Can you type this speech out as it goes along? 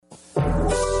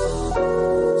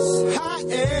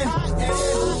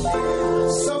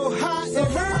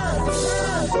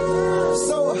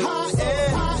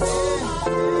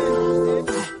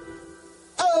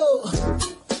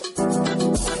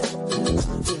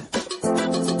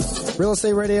Real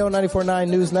Estate Radio 94.9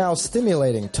 News Now,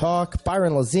 stimulating talk.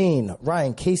 Byron Lazine,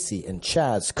 Ryan Casey, and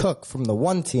Chaz Cook from the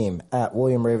One Team at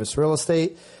William Ravis Real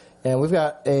Estate. And we've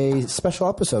got a special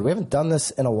episode. We haven't done this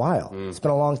in a while. It's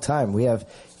been a long time. We have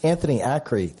Anthony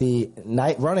Acri, the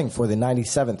running for the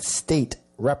 97th State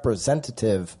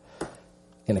Representative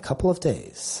in a couple of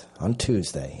days on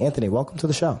Tuesday. Anthony, welcome to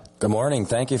the show. Good morning.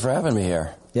 Thank you for having me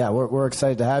here. Yeah, we're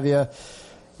excited to have you.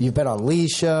 You've been on Lee's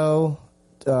show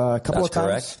a couple of times.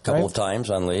 That's correct. A couple of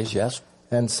times on Lee's, yes.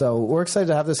 And so we're excited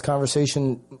to have this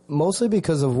conversation mostly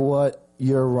because of what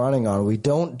you're running on. We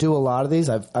don't do a lot of these.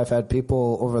 I've had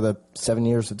people over the 7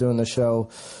 years of doing the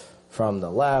show from the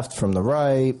left, from the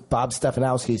right. Bob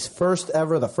Stefanowski's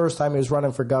the first time he was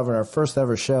running for governor, first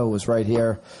ever show was right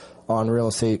here on Real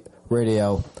Estate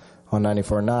Radio on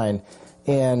 94.9.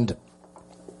 And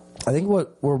I think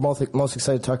what we're most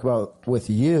excited to talk about with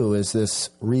you is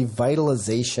this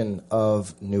revitalization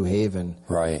of New Haven.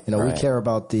 Right. We care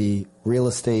about the real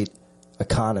estate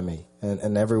economy,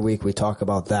 and every week we talk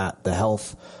about that, the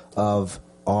health of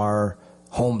our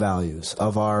home values,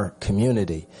 of our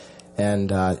community.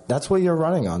 And that's what you're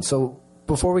running on. So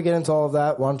before we get into all of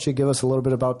that, why don't you give us a little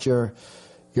bit about your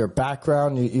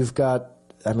background? You've got,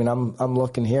 I'm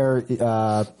looking here,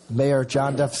 Mayor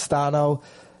John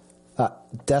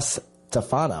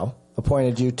DeStefano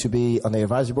appointed you to be on the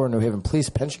advisory board of New Haven Police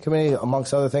Pension Committee,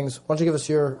 amongst other things. Why don't you give us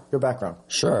your background?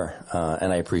 Sure,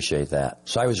 and I appreciate that.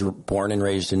 So I was born and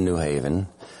raised in New Haven.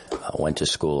 Went to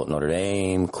school at Notre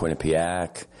Dame,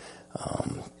 Quinnipiac.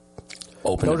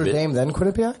 Notre Dame, then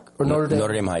Quinnipiac? Or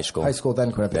Notre Dame High School. High school,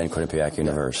 then Quinnipiac. Then Quinnipiac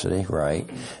University, right.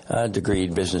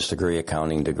 Business degree,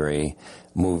 accounting degree.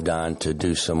 Moved on to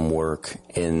do some work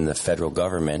in the federal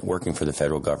government, working for the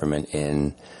federal government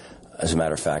as a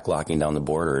matter of fact, locking down the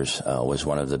borders was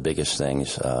one of the biggest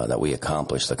things that we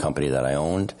accomplished, the company that I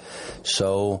owned.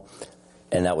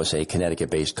 And that was a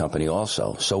Connecticut-based company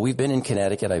also. So we've been in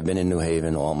Connecticut. I've been in New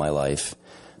Haven all my life.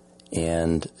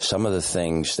 And some of the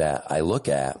things that I look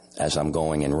at as I'm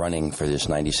going and running for this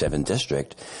 97th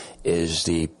district is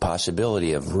the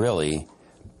possibility of really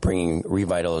bringing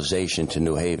revitalization to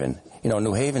New Haven.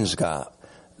 New Haven's got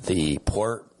the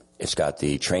port. It's got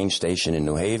the train station in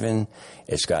New Haven.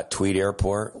 It's got Tweed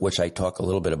Airport, which I talk a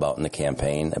little bit about in the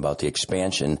campaign, about the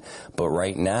expansion. But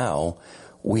right now,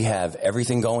 we have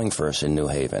everything going for us in New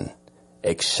Haven,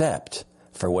 except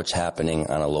for what's happening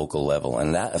on a local level.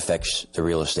 And that affects the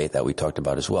real estate that we talked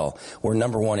about as well. We're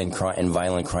number one in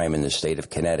violent crime in the state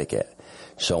of Connecticut.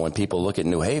 So when people look at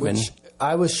New Haven... Which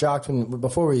I was shocked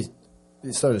before we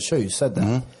started the show, you said that.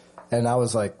 Mm-hmm. And I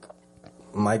was like...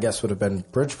 My guess would have been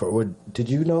Bridgeport. Did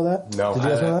you know that? No. Did you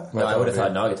guys know that? No, I would have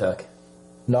thought Naugatuck.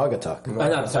 Naugatuck.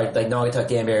 I'm sorry, like Naugatuck,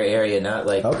 Danbury area, not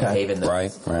like New Haven. Right.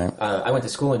 I went to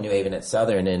school in New Haven at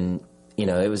Southern, and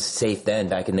it was safe then,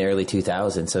 back in the early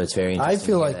 2000s. So it's very interesting. I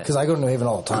feel like because I go to New Haven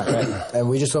all the time, right? And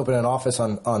we just opened an office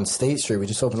on State Street. We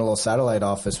just opened a little satellite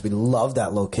office. We love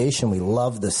that location. We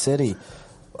love the city.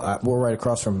 We're right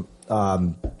across from.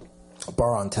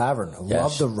 Bar on Tavern. I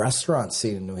love the restaurant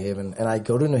scene in New Haven, and I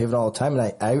go to New Haven all the time,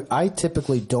 and I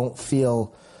typically don't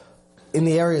feel, in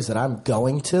the areas that I'm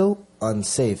going to,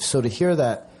 unsafe. So to hear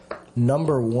that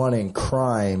number one in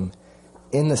crime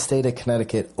in the state of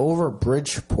Connecticut over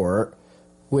Bridgeport,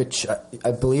 which I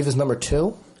believe is number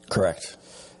 2? Correct.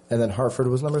 And then Hartford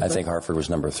was number 3? I think Hartford was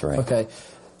number 3. Okay.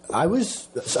 I was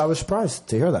surprised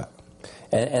to hear that.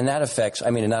 And that affects, it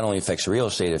not only affects real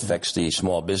estate, it affects the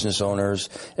small business owners,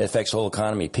 it affects the whole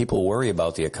economy. People worry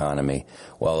about the economy.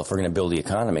 Well, if we're going to build the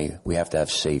economy, we have to have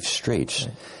safe streets.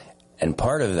 Right. And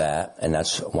part of that, and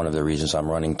that's one of the reasons I'm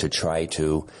running to try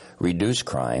to reduce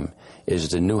crime, is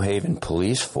the New Haven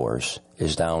police force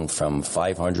is down from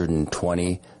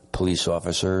 520 police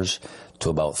officers to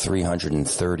about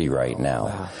 330 right now.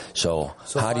 Wow. So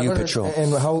how do you patrol?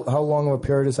 And how long of a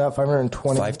period is that?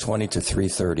 520? 520 to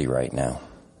 330 right now.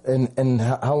 And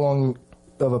how long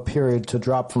of a period to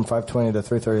drop from 520 to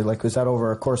 330? Like, was that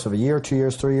over a course of a year, 2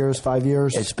 years, 3 years, 5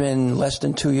 years? It's been less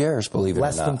than 2 years, believe it or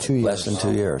not. Less than 2 years. Less than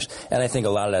 2 years. And I think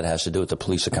a lot of that has to do with the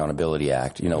Police Accountability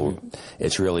Act.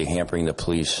 It's really hampering the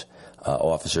police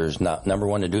officers, number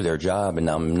one, to do their job, and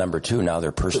number 2, now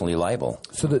they're personally liable.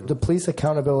 So the Police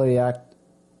Accountability Act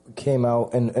came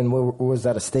out, and was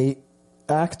that a state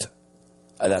act?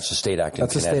 That's a state act in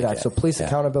That's Connecticut. A state act. So Police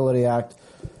Accountability Act,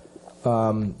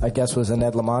 I guess, was an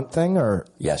Ed Lamont thing, or?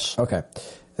 Yes. Okay.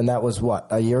 And that was what,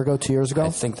 a year ago, 2 years ago?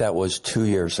 I think that was 2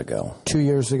 years ago. 2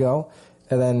 years ago.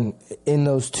 And then in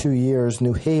those 2 years,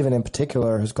 New Haven in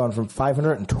particular has gone from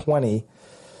 520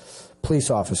 police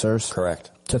officers. Correct.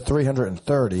 To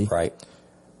 330. Right.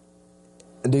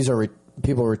 And these are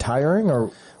people retiring,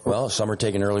 or? Well, some are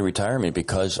taking early retirement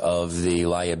because of the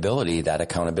liability that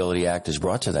Accountability Act has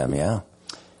brought to them, yeah.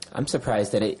 I'm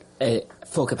surprised that at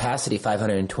full capacity,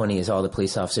 520 is all the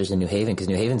police officers in New Haven, because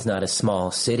New Haven's not a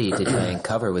small city to try and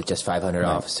cover with just 500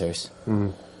 officers.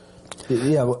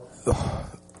 Yeah.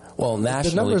 Well, nationally...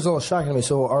 The number's a little shocking to me.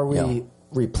 So are we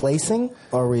replacing?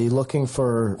 Are we looking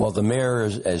for... Well, the mayor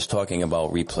is talking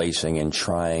about replacing and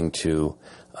trying to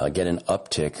get an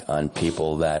uptick on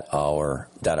people that are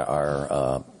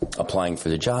applying for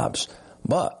the jobs.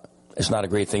 But it's not a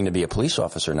great thing to be a police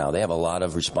officer now. They have a lot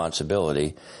of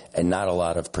responsibility and not a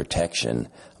lot of protection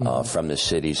from the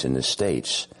cities and the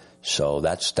states. So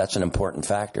that's an important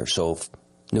factor. So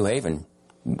New Haven,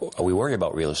 we worry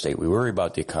about real estate. We worry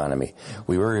about the economy.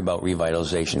 We worry about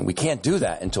revitalization. We can't do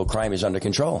that until crime is under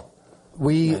control.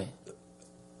 We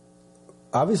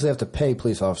obviously have to pay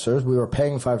police officers. We were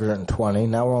paying 520.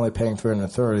 Now we're only paying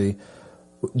 330.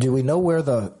 Do we know where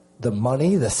the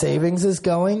money, the savings is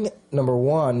going? Number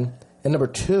one. And number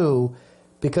two,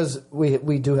 because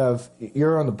we do have,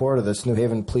 you're on the board of this New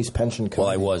Haven Police Pension Committee. Well,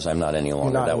 I was. I'm not any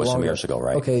longer. That was some years ago,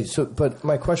 right? Okay, but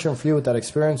my question for you with that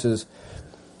experience is,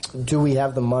 do we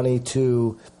have the money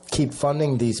to keep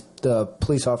funding the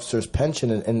police officers' pension,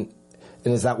 and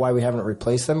is that why we haven't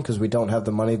replaced them? Because we don't have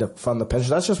the money to fund the pension?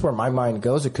 That's just where my mind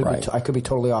goes. It could be I could be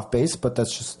totally off base, but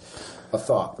that's just a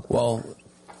thought. Well,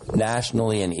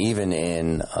 nationally and even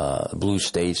in blue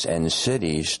states and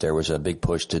cities, there was a big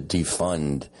push to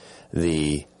defund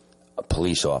the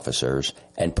police officers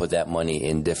and put that money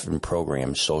in different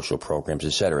programs, social programs,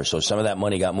 et cetera. So some of that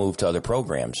money got moved to other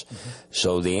programs. Mm-hmm.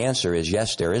 So the answer is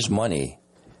yes, there is money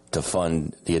to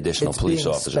fund the additional police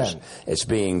officers. It's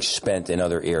being spent in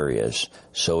other areas.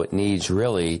 So it needs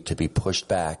really to be pushed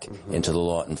back into the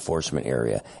law enforcement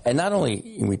area. And not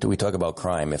only we talk about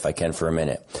crime, if I can for a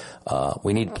minute,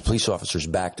 we need police officers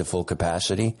back to full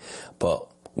capacity, but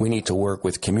we need to work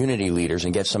with community leaders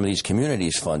and get some of these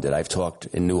communities funded. I've talked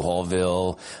in New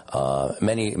Hallville,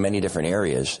 many different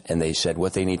areas, and they said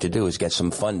what they need to do is get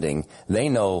some funding. They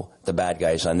know the bad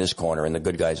guys on this corner and the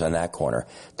good guys on that corner.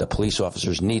 The police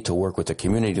officers need to work with the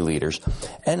community leaders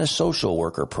and a social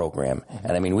worker program.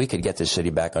 And, I mean, we could get this city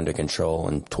back under control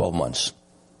in 12 months.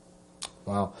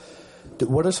 Wow.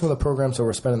 What are some of the programs that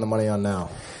we're spending the money on now?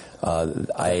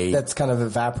 That's kind of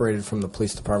evaporated from the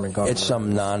police department. It's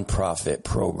some nonprofit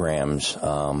programs,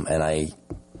 and I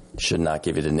should not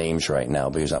give you the names right now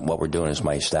because what we're doing is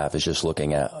my staff is just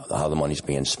looking at how the money's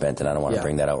being spent, and I don't want to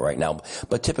bring that out right now.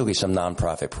 But typically some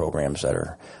nonprofit programs that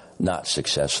are not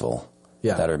successful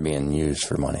that are being used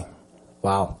for money.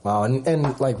 Wow.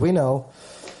 And like we know,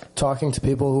 talking to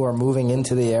people who are moving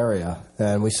into the area,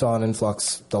 and we saw an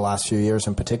influx the last few years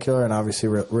in particular, and obviously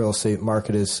real estate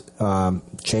market is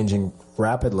changing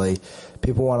rapidly.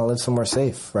 People want to live somewhere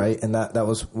safe, right? And that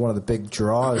was one of the big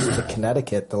draws to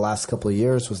Connecticut the last couple of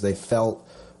years was they felt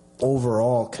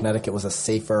overall Connecticut was a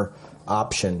safer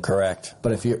option. Correct.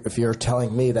 But if you're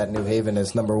telling me that New Haven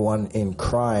is number one in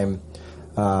crime,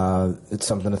 it's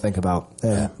something to think about.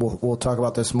 And we'll talk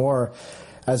about this more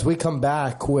as we come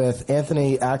back with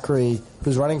Anthony Acri,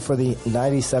 who's running for the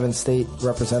 97th state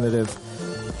representative.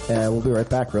 And we'll be right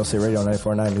back. Real Estate Radio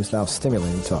 94.9 News Now,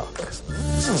 stimulating talk.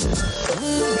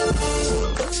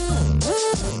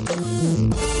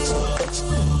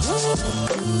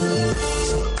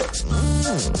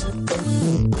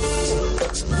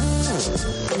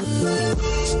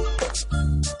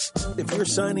 If you're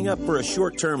signing up for a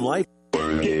short-term life,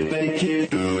 work it, make it,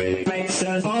 do it, makes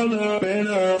us harder,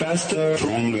 better, faster,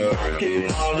 stronger, work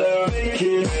it harder, make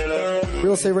it better.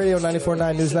 Real Estate Radio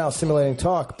 94.9 News Now, stimulating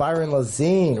talk. Byron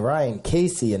Lazine, Ryan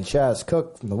Casey, and Chaz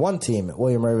Cook from the One Team at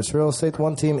William Ravis Real Estate. The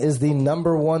One Team is the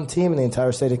number one team in the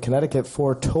entire state of Connecticut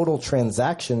for total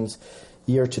transactions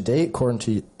year to date, according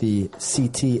to the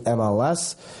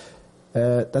CTMLS.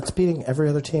 That's beating every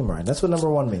other team, Ryan. That's what number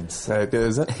one means.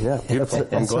 Is it? Yeah, beautiful.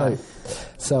 I'm glad. Right.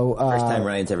 So, first time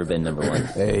Ryan's ever been number one.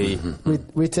 Hey.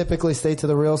 We typically stay to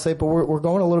the real estate, but we're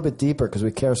going a little bit deeper because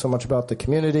we care so much about the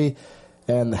community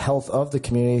and the health of the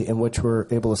community in which we're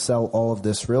able to sell all of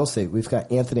this real estate. We've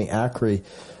got Anthony Acri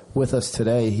with us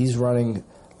today. He's running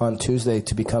on Tuesday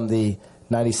to become the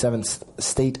 97th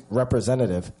state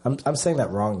representative. I'm saying that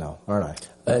wrong, though, aren't I?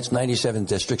 It's 97th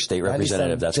district state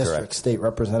representative. That's correct. State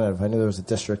representative. I knew there was a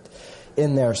district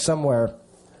in there somewhere.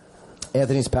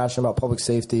 Anthony's passionate about public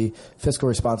safety, fiscal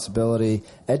responsibility,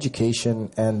 education,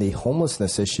 and the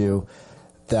homelessness issue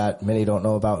that many don't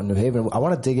know about in New Haven. I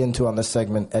want to dig into on this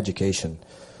segment education.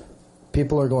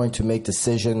 People are going to make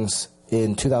decisions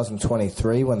in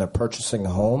 2023 when they're purchasing a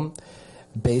home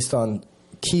based on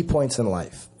key points in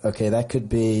life. Okay, that could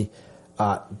be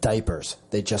diapers.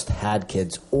 They just had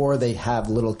kids, or they have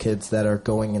little kids that are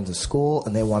going into school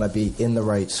and they want to be in the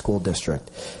right school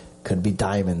district. Could be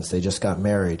diamonds. They just got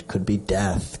married. Could be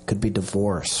death. Could be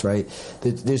divorce, right?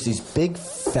 There's these big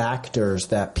factors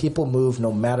that people move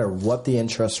no matter what the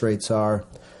interest rates are,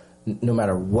 no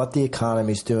matter what the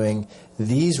economy's doing.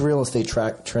 These real estate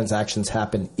transactions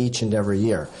happen each and every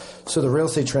year. So the real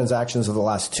estate transactions of the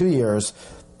last 2 years,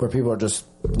 where people are just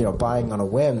buying on a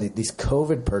whim, these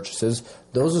COVID purchases,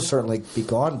 those will certainly be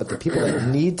gone. But the people that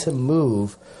need to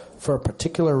move for a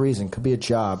particular reason, could be a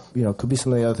job, could be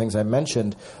some of the other things I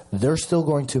mentioned, they're still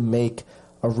going to make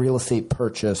a real estate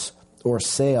purchase or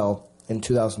sale in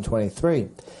 2023.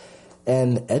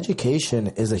 And education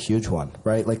is a huge one,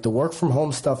 right? Like the work from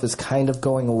home stuff is kind of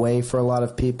going away for a lot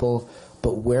of people,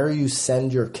 but where you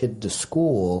send your kid to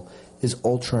school is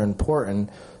ultra important.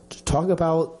 Talk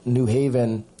about New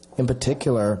Haven in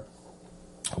particular,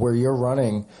 where you're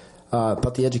running,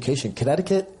 about the education.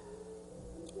 Connecticut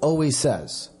always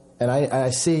says, and I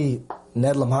see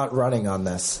Ned Lamont running on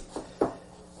this,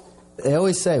 they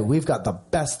always say, we've got the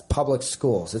best public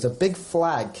schools. It's a big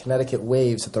flag Connecticut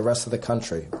waves at the rest of the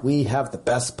country. We have the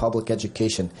best public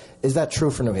education. Is that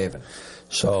true for New Haven?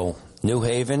 So New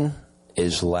Haven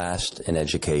is last in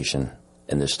education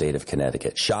in the state of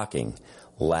Connecticut. Shocking,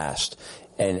 last.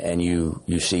 And you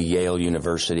see Yale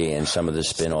University and some of the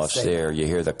spin-offs there. You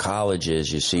hear the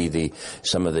colleges. You see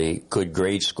some of the good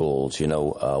grade schools.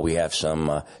 We have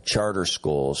some charter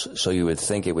schools. So you would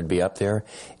think it would be up there.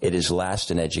 It is last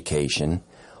in education.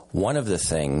 One of the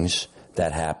things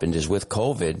that happened is with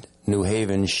COVID, New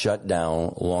Haven shut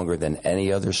down longer than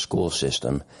any other school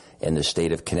system in the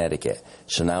state of Connecticut.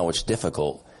 So now it's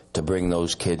difficult to bring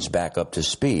those kids back up to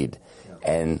speed.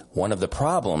 And one of the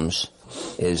problems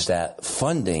is that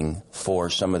funding for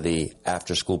some of the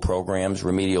after-school programs,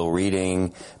 remedial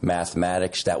reading,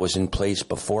 mathematics, that was in place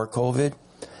before COVID,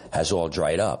 has all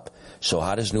dried up. So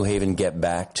how does New Haven get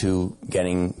back to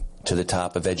getting to the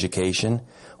top of education?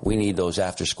 We need those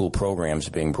after-school programs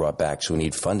being brought back, so we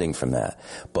need funding from that.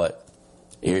 But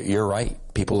you're right.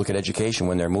 People look at education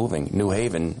when they're moving. New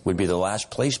Haven would be the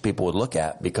last place people would look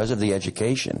at because of the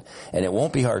education. And it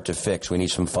won't be hard to fix. We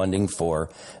need some funding for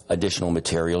additional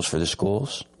materials for the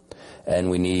schools.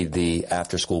 And we need the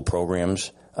after-school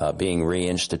programs being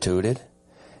reinstituted.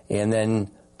 And then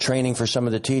training for some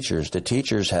of the teachers. The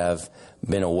teachers have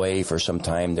been away for some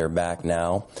time. They're back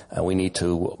now. We need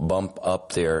to bump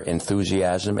up their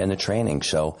enthusiasm and the training.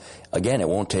 So, again, it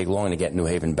won't take long to get New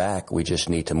Haven back. We just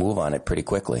need to move on it pretty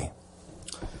quickly.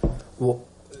 Well,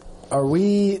 are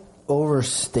we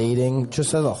overstating,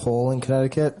 just as a whole in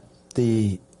Connecticut,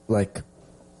 I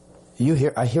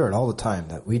hear it all the time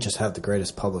that we just have the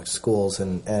greatest public schools,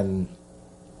 and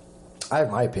I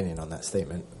have my opinion on that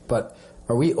statement, but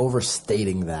are we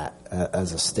overstating that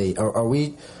as a state? Are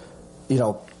we,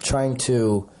 trying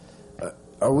to,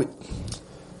 are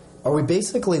we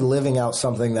basically living out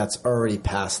something that's already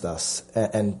past us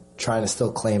and trying to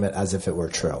still claim it as if it were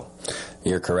true?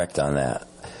 You're correct on that.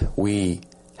 We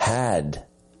had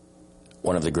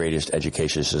one of the greatest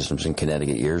education systems in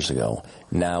Connecticut years ago.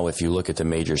 Now, if you look at the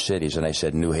major cities, and I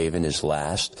said New Haven is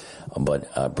last,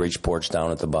 but Bridgeport's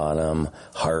down at the bottom,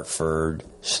 Hartford,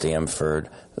 Stamford,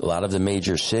 a lot of the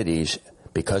major cities,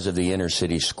 because of the inner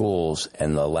city schools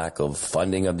and the lack of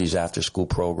funding of these after-school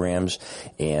programs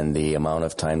and the amount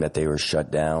of time that they were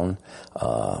shut down,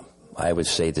 I would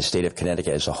say the state of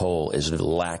Connecticut as a whole is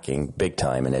lacking big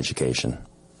time in education.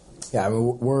 Yeah, I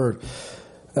mean, we're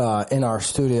in our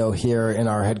studio here in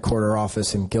our headquarter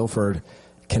office in Guilford,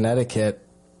 Connecticut.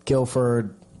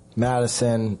 Guilford,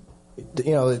 Madison,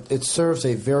 it serves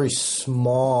a very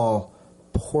small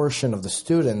portion of the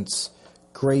students.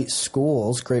 Great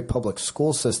schools, great public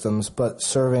school systems, but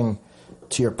serving,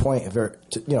 to your point,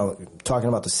 talking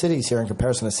about the cities here in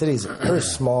comparison to cities, a very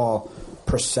small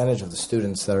percentage of the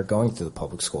students that are going through the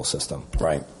public school system.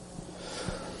 Right.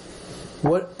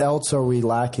 What else are we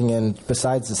lacking in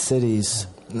besides the cities,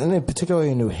 and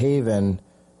particularly in New Haven,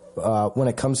 when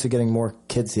it comes to getting more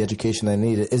kids the education they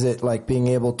need? Is it like being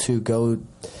able to go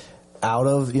out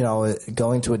of,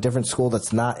 going to a different school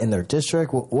that's not in their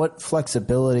district? What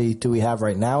flexibility do we have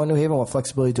right now in New Haven? What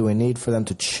flexibility do we need for them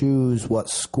to choose what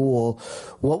school?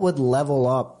 What would level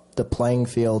up the playing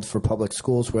field for public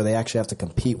schools where they actually have to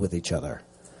compete with each other?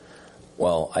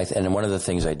 Well, and one of the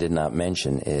things I did not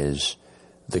mention is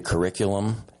the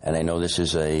curriculum, and I know this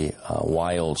is a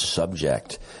wild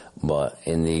subject, but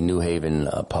in the New Haven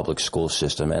public school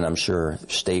system, and I'm sure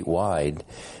statewide,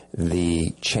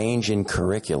 the change in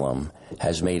curriculum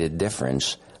has made a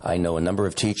difference I know a number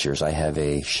of teachers. I have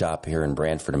a shop here in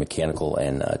Brantford, a mechanical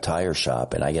and tire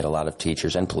shop, and I get a lot of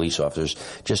teachers and police officers,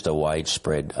 just a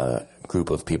widespread group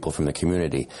of people from the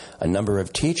community. A number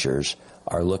of teachers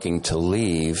are looking to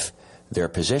leave their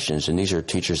positions, and these are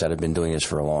teachers that have been doing this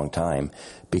for a long time,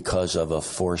 because of a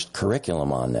forced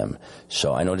curriculum on them.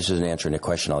 So I know this isn't answering the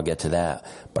question. I'll get to that,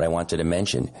 but I wanted to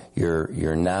mention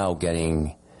you're now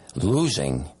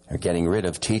losing or getting rid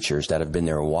of teachers that have been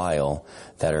there a while,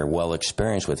 that are well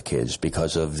experienced with kids,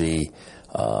 because of the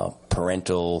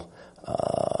parental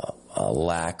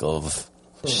lack of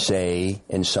say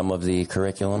in some of the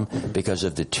curriculum, because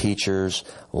of the teachers'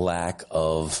 lack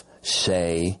of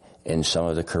say in some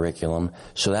of the curriculum.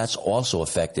 So that's also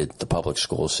affected the public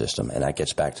school system, and that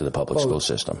gets back to the public school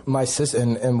system. My sister,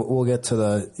 and we'll get to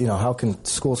the, how can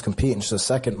schools compete in just a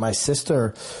second. My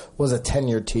sister was a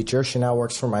tenured teacher. She now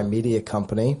works for my media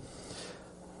company.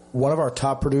 One of our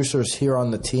top producers here on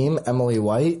the team, Emily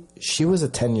White, she was a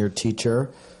tenured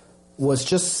teacher. Was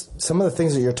just some of the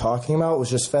things that you're talking about was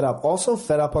just fed up. Also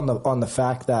fed up on the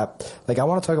fact that, like, I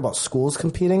want to talk about schools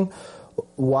competing.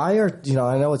 Why are,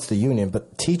 I know it's the union,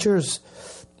 but teachers,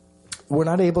 we're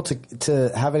not able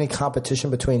to have any competition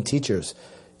between teachers.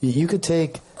 You could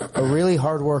take a really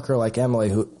hard worker like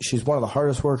Emily, she's one of the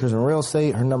hardest workers in real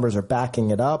estate. Her numbers are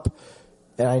backing it up.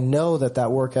 And I know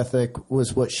that work ethic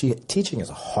was teaching is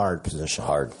a hard position.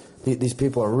 Hard. These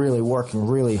people are really working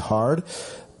really hard.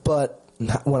 But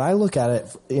when I look at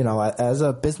it, as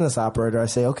a business operator, I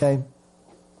say, okay,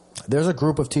 there's a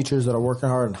group of teachers that are working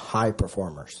hard and high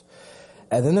performers.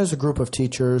 And then there's a group of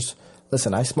teachers.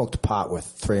 Listen, I smoked pot with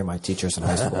 3 of my teachers in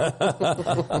high school.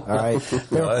 All right?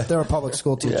 They were public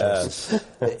school teachers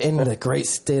in the great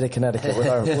state of Connecticut with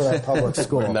our public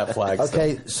school. And that flag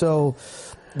okay, so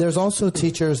there's also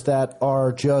teachers that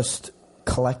are just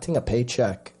collecting a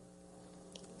paycheck.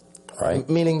 Right.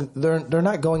 Meaning they're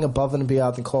not going above and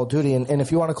beyond the call of duty. And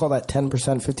if you want to call that 10%,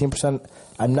 15%,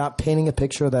 I'm not painting a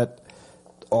picture that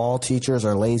all teachers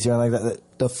are lazy or like that.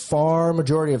 The far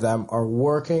majority of them are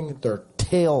working their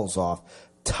tails off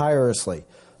tirelessly,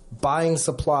 buying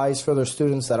supplies for their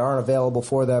students that aren't available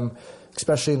for them,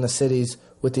 especially in the cities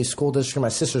with these school districts. My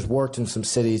sister's worked in some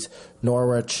cities,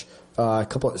 Norwich, some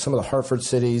of the Hartford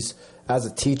cities as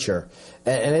a teacher.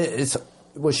 And it's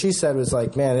what she said was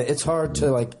like, man, it's hard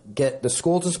to get the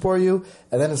school to support you,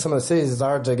 and then in some of the cities it's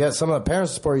hard to get some of the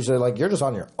parents to support you. So you're just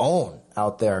on your own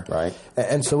out there, right?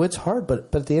 And so it's hard.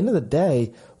 But at the end of the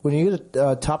day, when you get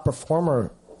a top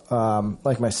performer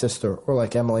like my sister or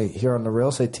like Emily here on the real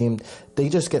estate team, they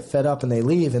just get fed up and they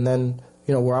leave, and then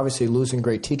we're obviously losing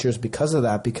great teachers because of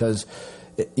that. Because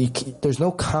there's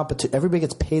no competition. Everybody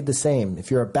gets paid the same. If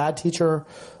you're a bad teacher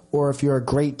or if you're a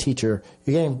great teacher,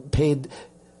 you're getting paid.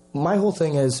 My whole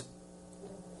thing is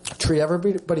treat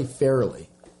everybody fairly,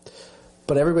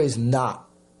 but everybody's not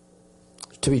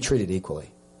to be treated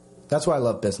equally. That's why I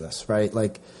love business, right? We're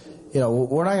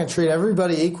not going to treat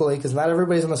everybody equally because not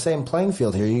everybody's on the same playing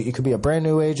field here. You could be a brand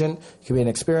new agent, you could be an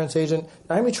experienced agent.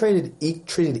 Not going to be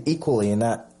treated equally in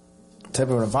that type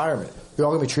of environment. You're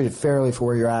all going to be treated fairly for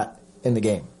where you're at in the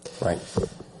game. Right.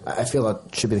 I feel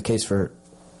that should be the case for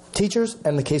teachers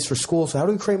and the case for schools. So how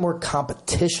do we create more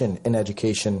competition in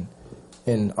education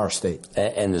in our state?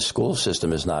 And the school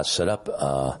system is not set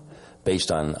up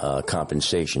based on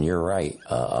compensation. You're right.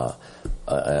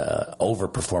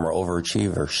 Overperformer,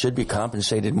 overachiever should be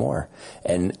compensated more.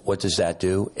 And what does that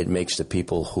do? It makes the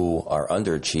people who are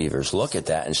underachievers look at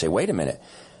that and say, wait a minute,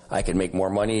 I can make more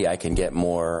money, I can get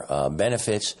more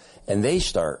benefits, and they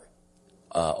start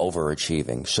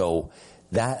overachieving. So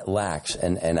that lacks,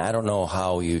 and I don't know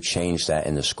how you change that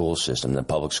in the school system, the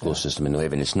public school system in New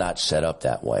Haven. It's not set up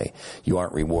that way. You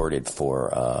aren't rewarded for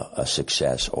a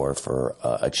success or for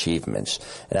achievements,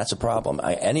 and that's a problem.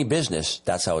 Any business,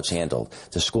 that's how it's handled.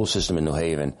 The school system in New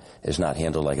Haven is not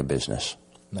handled like a business.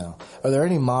 No. Are there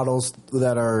any models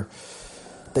that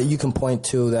you can point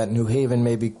to that New Haven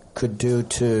maybe could do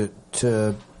to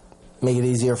make it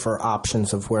easier for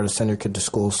options of where to send your kid to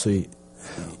school?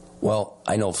 Well,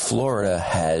 I know Florida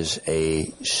has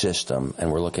a system,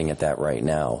 and we're looking at that right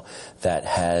now, that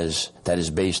is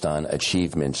based on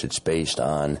achievements. It's based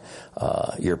on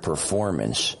your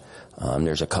performance.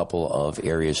 There's a couple of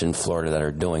areas in Florida that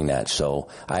are doing that. So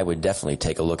I would definitely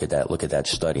take a look at that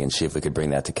study, and see if we could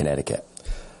bring that to Connecticut.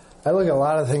 I look at a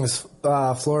lot of things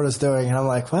Florida's doing, and I'm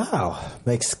like, wow,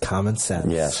 makes common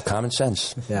sense. Yes, common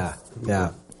sense. Yeah.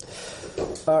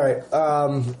 All right.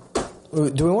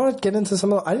 Do we want to get into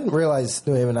some of I didn't realize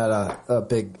New Haven had a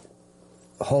big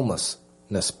homelessness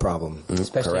homelessness problem.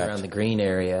 Especially Correct. around the Green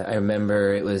area. I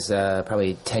remember it was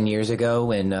probably 10 years ago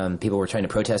when people were trying to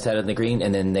protest out of the Green,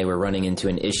 and then they were running into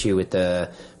an issue with the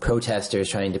protesters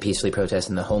trying to peacefully protest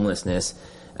in the homelessness,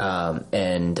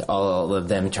 and all of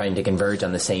them trying to converge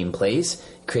on the same place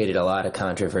created a lot of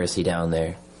controversy down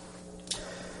there.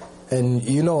 And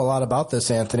you know a lot about this,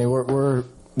 Anthony. We're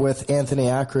with Anthony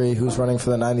Acri, who's running for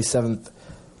the 97th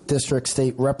District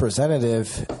State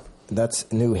Representative.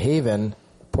 That's New Haven,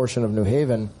 portion of New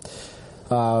Haven.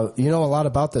 You know a lot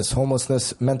about this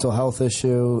homelessness, mental health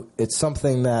issue. It's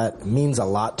something that means a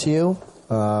lot to you.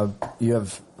 You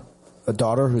have a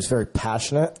daughter who's very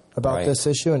passionate about Right. this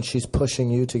issue, and she's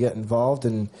pushing you to get involved,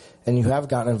 and you have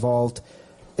gotten involved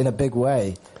in a big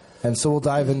way. And so we'll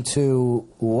dive into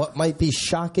what might be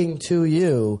shocking to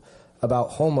you about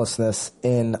homelessness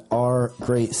in our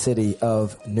great city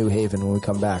of New Haven when we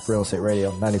come back. Real Estate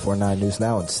Radio, 94.9 News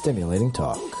Now, and Stimulating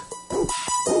Talk.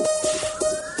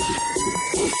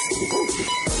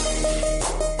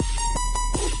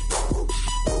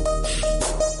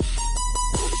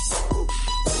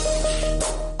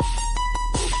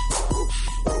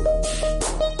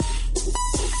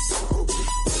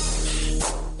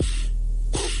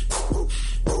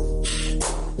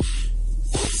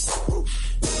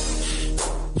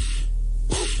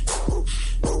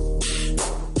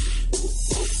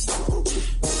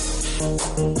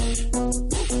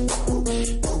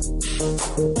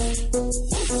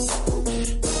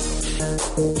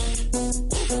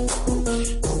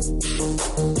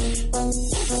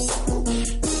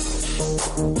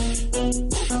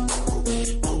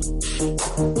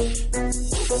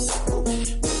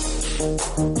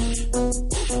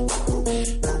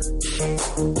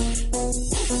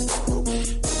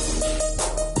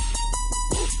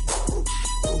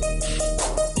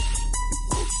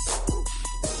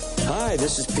 Hi,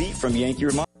 this is Pete from Yankee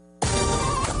Remodeling.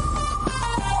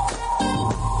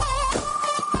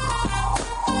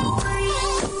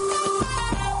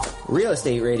 Real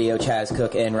Estate Radio, Chaz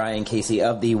Cook and Ryan Casey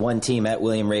of the One Team at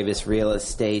William Ravis Real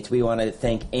Estate. We want to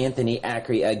thank Anthony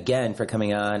Acri again for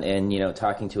coming on and,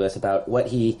 talking to us about what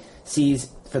he sees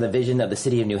for the vision of the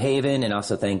city of New Haven, and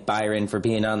also thank Byron for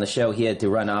being on the show. He had to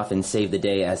run off and save the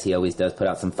day, as he always does, put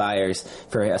out some fires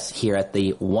for us here at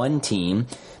the One Team.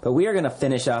 But we are going to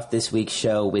finish off this week's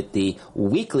show with the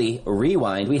weekly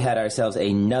rewind. We had ourselves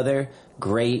another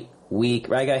great week.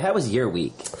 Right, guy, how was your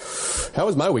week? How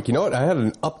was my week? You know what? I had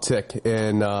an uptick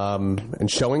in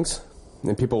showings,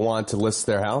 and people want to list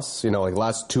their house. Like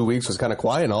last 2 weeks was kind of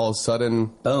quiet, and all of a sudden,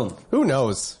 Boom. Who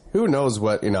knows? Who knows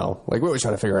what, like we were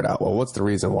trying to figure it out. Well, what's the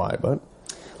reason why? But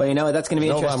Well, that's going to be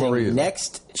No rhyme or interesting reason.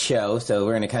 next show. So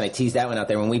we're going to kind of tease that one out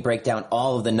there. When we break down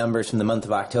all of the numbers from the month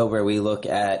of October, we look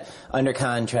at under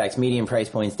contracts, median price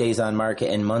points, days on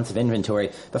market, and months of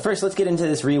inventory. But first, let's get into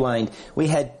this rewind. We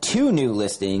had 2 new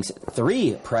listings,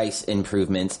 3 price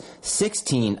improvements,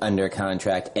 16 under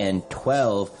contract, and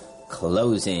 12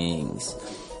 closings.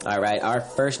 All right, our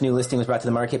first new listing was brought to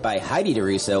the market by Heidi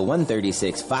DeRusso,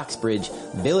 136 Foxbridge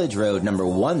Village Road, number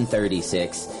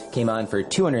 136. Came on for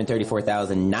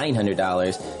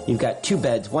 $234,900. You've got 2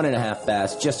 beds, 1.5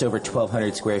 baths, just over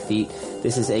 1,200 square feet.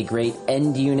 This is a great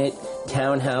end unit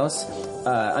townhouse.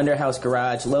 Underhouse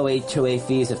garage, low HOA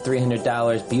fees of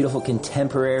 $300, beautiful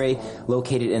contemporary,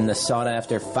 located in the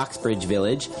sought-after Foxbridge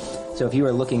Village. So if you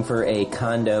are looking for a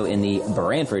condo in the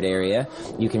Brantford area,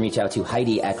 you can reach out to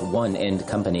Heidi at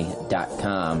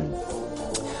oneandcompany.com.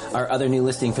 Our other new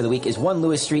listing for the week is 1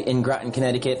 Lewis Street in Groton,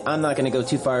 Connecticut. I'm not going to go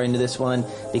too far into this one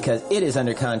because it is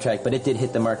under contract, but it did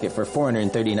hit the market for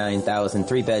 $439,000,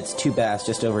 3 beds, 2 baths,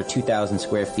 just over 2,000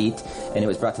 square feet, and it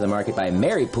was brought to the market by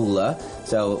Mary Pula.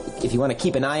 So if you want to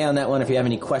keep an eye on that one, if you have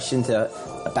any questions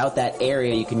about that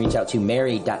area, you can reach out to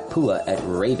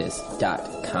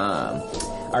mary.pula@ravis.com.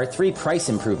 Our 3 price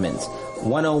improvements.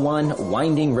 101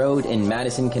 Winding Road in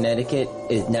Madison, Connecticut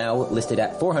is now listed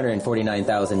at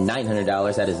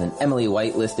 $449,900. That is an Emily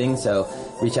White listing, so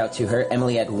reach out to her,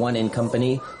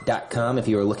 emily@oneandcompany.com if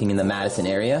you are looking in the Madison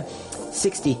area.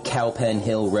 60 Cowpen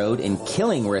Hill Road in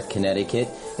Killingworth, Connecticut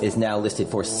is now listed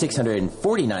for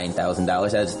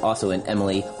 $649,000. That is also an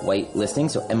Emily White listing,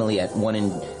 so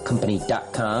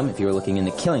emily@oneandcompany.com if you are looking in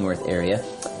the Killingworth area.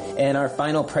 And our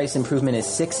final price improvement is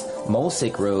 6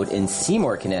 Molesick Road in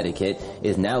Seymour, Connecticut,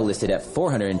 is now listed at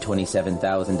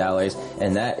 $427,000,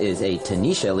 and that is a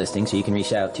Tanisha listing, so you can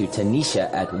reach out to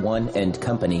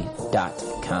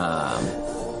tanisha@oneandcompany.com.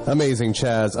 amazing,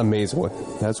 Chaz, amazing.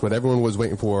 That's what everyone was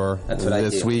waiting for That's what I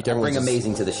this do. week. I Everyone's bring just-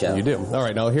 amazing to the show. You do. All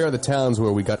right, now here are the towns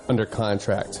where we got under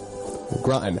contract.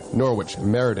 Groton, Norwich,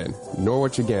 Meriden,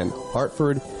 Norwich again,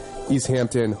 Hartford, East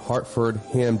Hampton, Hartford,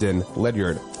 Hamden,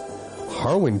 Ledyard,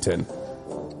 Harwington,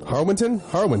 Harwinton?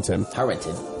 Harwinton.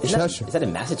 Cheshire. Is that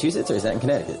in Massachusetts or is that in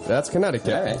Connecticut? That's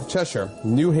Connecticut. All right. Cheshire,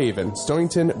 New Haven,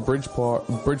 Stonington, Bridgeport,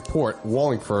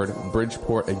 Wallingford,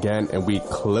 Bridgeport again, and we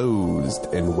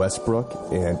closed in Westbrook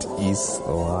and East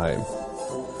Lyme.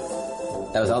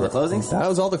 That was all the closings? That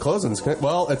was all the closings.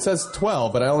 Well, it says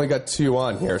 12, but I only got 2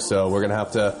 on here, so we're going to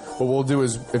have to... What we'll do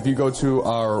is, if you go to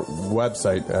our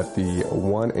website at the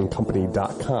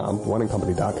oneandcompany.com,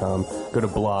 go to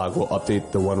blog, we'll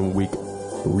update the 1 week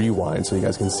rewind so you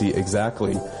guys can see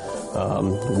exactly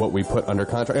what we put under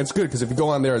contract. And it's good, because if you go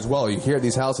on there as well, you hear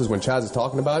these houses when Chaz is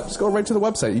talking about it, just go right to the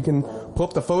website. You can pull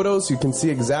up the photos, you can see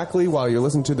exactly, while you're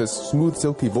listening to this smooth,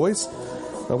 silky voice,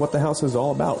 what the house is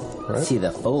all about, right? See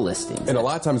the full listings. And a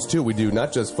lot of times, too, we do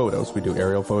not just photos. We do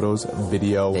aerial photos,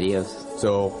 videos.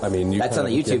 So, I mean... That's on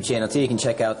the YouTube channel, too. You can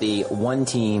check out the One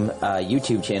Team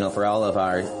YouTube channel for all of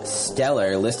our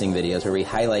stellar listing videos where we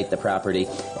highlight the property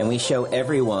and we show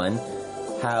everyone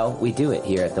how we do it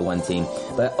here at the One Team.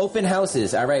 But open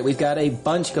houses. All right, we've got a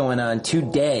bunch going on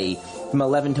today from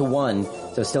 11 to 1.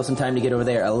 So still some time to get over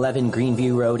there. 11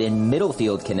 Greenview Road in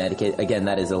Middlefield, Connecticut. Again,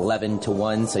 that is 11 to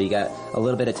 1, so you got a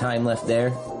little bit of time left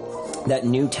there. That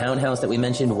new townhouse that we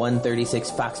mentioned,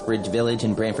 136 Foxbridge Village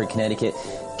in Branford, Connecticut,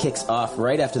 kicks off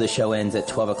right after the show ends at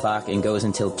 12 o'clock and goes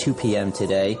until 2 p.m.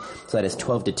 today. So that is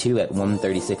 12 to 2 at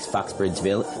 136 Foxbridge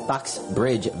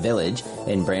Village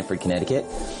in Branford, Connecticut.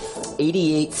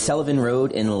 88 Sullivan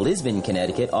Road in Lisbon,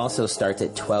 Connecticut also starts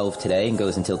at 12 today and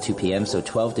goes until 2 p.m. So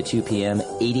 12 to 2 p.m.,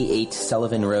 88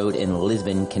 Sullivan Road in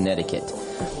Lisbon, Connecticut.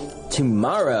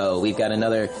 Tomorrow, we've got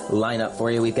another lineup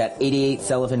for you. We've got 88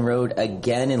 Sullivan Road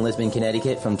again in Lisbon,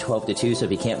 Connecticut from 12 to 2. So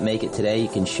if you can't make it today, you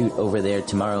can shoot over there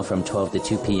tomorrow from 12 to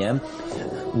 2 p.m.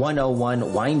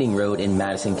 101 Winding Road in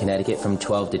Madison, Connecticut from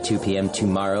 12 to 2 p.m.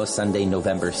 tomorrow, Sunday,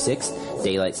 November 6th.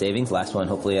 Daylight savings, last one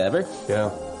hopefully ever.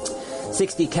 Yeah.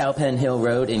 60 Cowpen Hill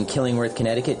Road in Killingworth,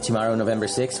 Connecticut, tomorrow, November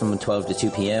 6th, from 12 to 2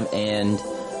 p.m. And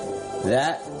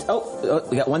that...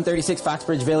 we got 136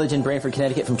 Foxbridge Village in Branford,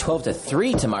 Connecticut, from 12 to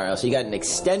 3 tomorrow. So you got an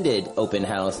extended open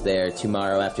house there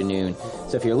tomorrow afternoon.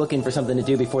 So if you're looking for something to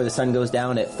do before the sun goes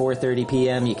down at 4:30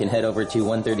 p.m., you can head over to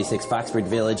 136 Foxbridge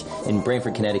Village in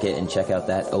Branford, Connecticut, and check out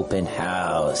that open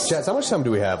house. Chaz, how much time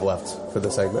do we have left for the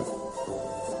segment?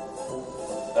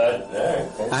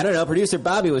 I don't know. Producer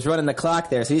Bobby was running the clock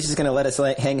there, so he's just going to let us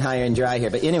hang high and dry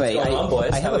here. But anyway,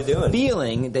 I have a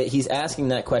feeling that he's asking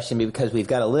that question because we've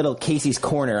got a little Casey's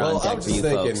Corner on deck for you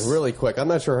folks. I was thinking really quick. I'm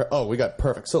not sure. Oh, we got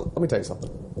perfect. So let me tell you something.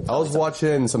 I was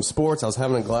watching some sports. I was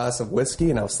having a glass of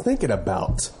whiskey, and I was thinking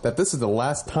about that this is the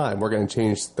last time we're going to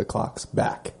change the clocks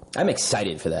back. I'm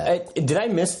excited for that. Did I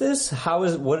miss this?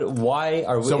 Why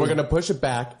are we... So we're going to push it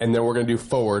back, and then we're going to do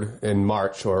forward in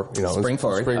March, or, spring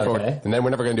forward, and then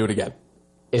we're never going to do it again.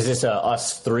 Is this a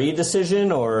us three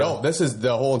decision, or... No, this is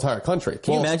the whole entire country.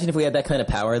 Can you imagine if we had that kind of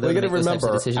power, though? We got to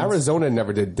remember, Arizona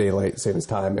never did daylight savings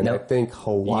time, and I think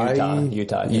Hawaii...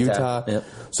 Utah. Yep.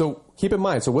 So keep in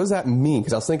mind, so what does that mean?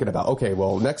 Because I was thinking about, okay,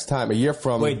 well, next time, a year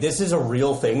from... Wait, this is a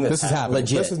real thing that's This is happening.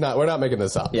 Legit. This is not... We're not making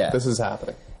this up. Yeah. This is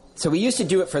happening. So we used to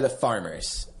do it for the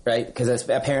farmers, right? Because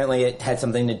apparently it had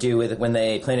something to do with when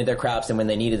they planted their crops and when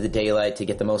they needed the daylight to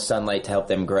get the most sunlight to help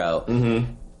them grow.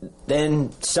 Mm-hmm.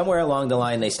 Then somewhere along the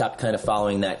line, they stopped kind of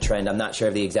following that trend. I'm not sure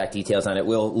of the exact details on it.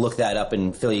 We'll look that up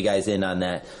and fill you guys in on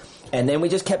that. And then we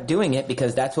just kept doing it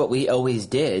because that's what we always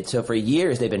did. So for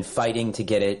years, they've been fighting to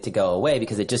get it to go away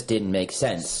because it just didn't make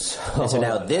sense. And so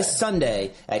now this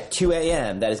Sunday at 2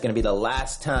 a.m., that is going to be the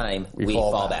last time we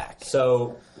fall back.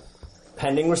 So...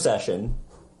 pending recession,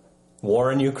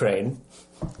 war in Ukraine,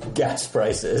 gas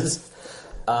prices,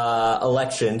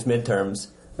 elections, midterms.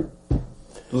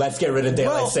 Let's get rid of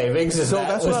daylight savings. Was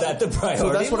that the priority?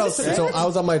 So that's what I was saying. So I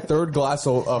was on my third glass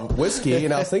of whiskey,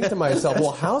 and I was thinking to myself,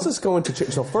 well, how's this going to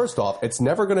change? So first off, it's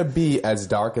never going to be as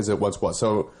dark as it once was.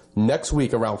 So next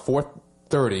week around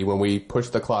 4:30, when we push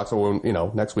the clocks, or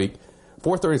when, next week,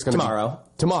 4:30 is going to be...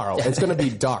 Tomorrow. It's going to be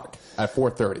dark at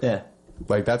 4:30. Yeah.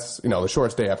 Like, that's, the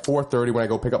shortest day. At 4:30 when I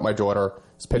go pick up my daughter,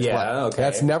 it's pitch black. Okay.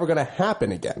 That's never going to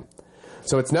happen again.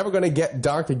 So it's never going to get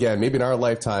dark again, maybe in our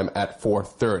lifetime, at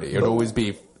 4:30. It'll always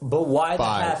be But why 5. the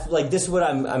half? Like, this is what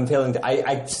I'm failing to...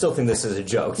 I still think this is a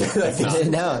joke.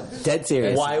 No, dead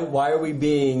serious. Why are we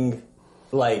being,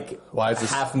 why is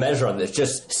this half measure on this?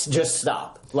 Just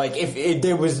stop. Like, if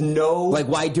there was no... Like,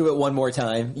 why do it one more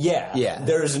time? Yeah.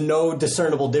 There's no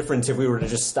discernible difference if we were to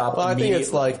just stop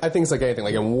immediately. I think it's like anything.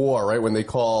 Like in war, right? When they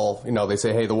call, they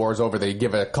say, hey, the war's over, they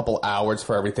give it a couple hours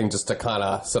for everything just to kind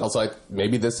of settle. It's like,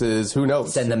 maybe this is, who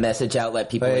knows? Send the message out, let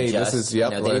people adjust. This is, they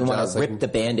didn't want to rip the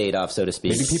Band-Aid off, so to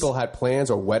speak. Maybe people had plans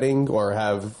or wedding or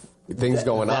have things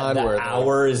going on. That where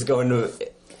hour is going to...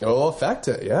 It'll affect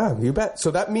it, yeah, you bet.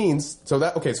 So that means, so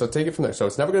take it from there. So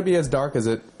it's never going to be as dark as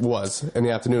it was in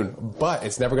the afternoon, but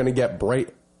it's never going to get bright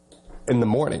in the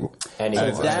morning.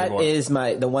 That is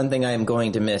the one thing I am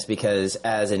going to miss, because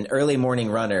as an early morning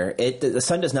runner, the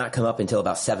sun does not come up until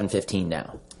about 7:15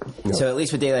 now. No. So at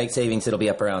least with daylight savings, it'll be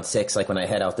up around 6, like when I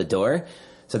head out the door.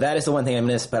 So that is the one thing I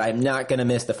miss, but I'm not going to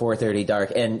miss the 4:30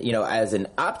 dark. And, as an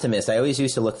optimist, I always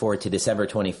used to look forward to December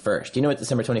 21st. Do you know what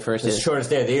December 21st is? It's the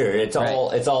shortest day of the year. It's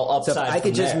all upside. So if I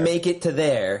could just make it to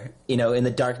there, in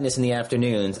the darkness in the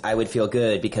afternoons, I would feel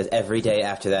good, because every day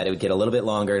after that, it would get a little bit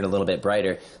longer and a little bit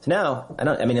brighter. So now,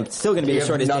 it's still going to be the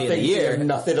shortest day of the year. You have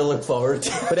nothing to look forward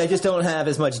to. But I just don't have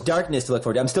as much darkness to look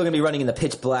forward to. I'm still going to be running in the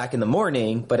pitch black in the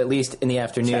morning, but at least in the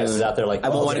afternoon, out there like, I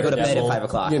won't want to go to bed at 5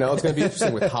 o'clock. It's going to be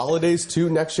interesting with holidays, too,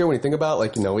 next year, when you think about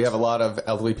we have a lot of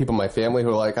elderly people in my family who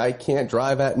are like, I can't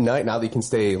drive at night. Now they can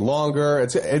stay longer.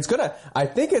 I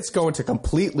think it's going to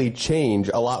completely change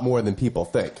a lot more than people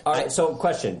think. All right, so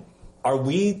question.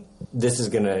 This is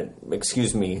going to,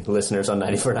 excuse me, listeners on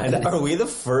 94.9, are we the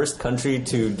first country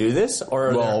to do this? Or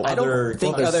I don't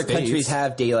think other countries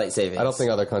have daylight savings. I don't think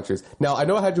other countries. Now, I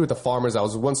know it had to do with the farmers. I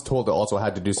was once told it also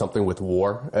had to do something with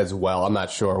war as well. I'm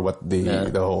not sure what the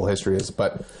whole history is.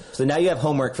 But so now you have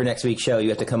homework for next week's show. You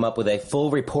have to come up with a full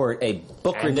report, a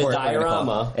book and report.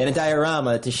 And a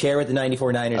diorama to share with the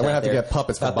 94.9ers. I'm going to have to get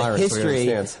puppets for Byron. The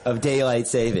history of daylight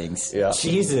savings. Yeah.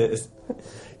 Jesus.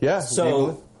 Yeah.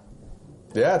 So...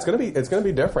 Yeah, it's gonna be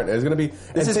different. It's gonna be.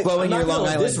 This is blowing your Long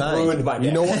Island mind. Ruined my day.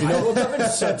 You know what? I'm in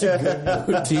such a good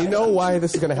mood. Do you know why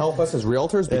this is gonna help us as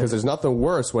realtors? Because there's nothing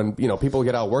worse when people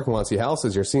get out work and want to see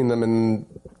houses. You're seeing them in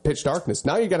pitch darkness.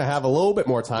 Now you're gonna have a little bit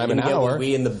more time, an hour. What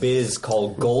we in the biz call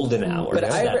golden hour. But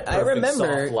I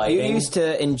remember you used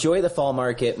to enjoy the fall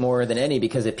market more than any,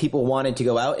 because if people wanted to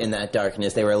go out in that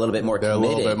darkness, they were a little bit more committed.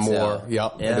 They're a little bit more. Yep. Yeah.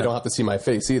 And they don't have to see my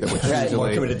face either. Which usually,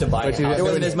 more committed to buying. There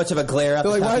wasn't as much of a glare up.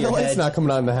 They're like, why are the lights not coming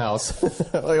on in the house?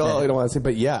 Like, oh, you don't want to see.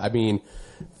 But yeah,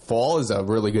 fall is a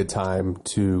really good time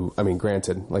to.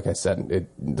 Granted, like I said,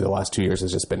 the last 2 years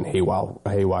has just been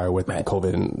haywire with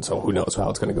COVID, and so who knows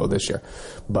how it's going to go this year.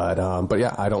 But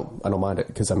yeah, I don't mind it,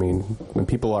 because when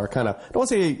people are kind of, I don't want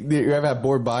to say you ever have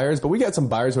bored buyers, but we got some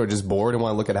buyers who are just bored and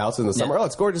want to look at houses in the summer. Oh,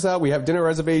 it's gorgeous out. We have dinner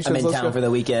reservations. I'm in town for the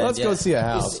weekend. Let's go see a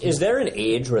house. Is there an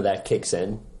age where that kicks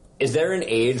in? Is there an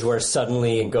age where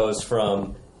suddenly it goes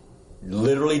from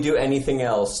literally do anything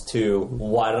else to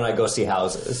why don't I go see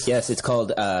houses? Yes, it's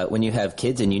called when you have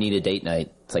kids and you need a date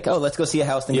night. It's like, let's go see a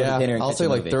house and go to dinner and I'll say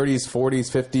like 30s, 40s,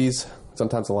 50s.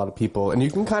 Sometimes a lot of people. And you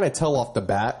can kind of tell off the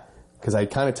bat, because I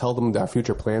kind of tell them our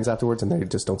future plans afterwards, and they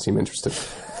just don't seem interested.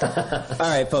 All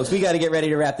right, folks, we got to get ready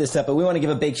to wrap this up, but we want to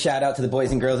give a big shout out to the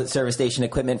boys and girls at Service Station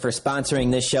Equipment for sponsoring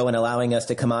this show and allowing us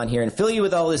to come on here and fill you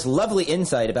with all this lovely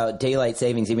insight about daylight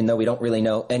savings, even though we don't really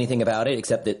know anything about it,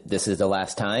 except that this is the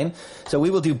last time. So we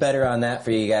will do better on that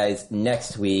for you guys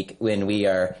next week when we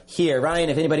are here. Ryan,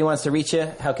 if anybody wants to reach you,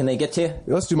 how can they get to you?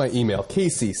 Let's do my email,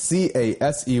 Casey,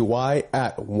 CASEY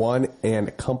at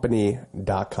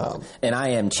oneandcompany.com. And I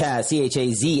am Chaz,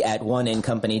 CHAZ at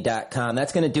oneandcompany.com.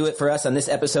 That's going to do it for us on this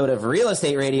episode of Real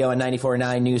Estate Radio on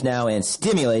 94.9 News Now and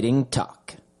Stimulating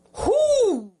Talk.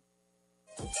 Whoo!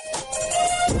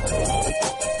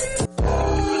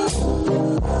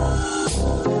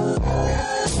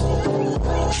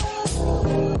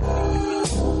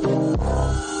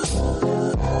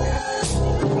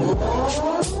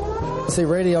 Say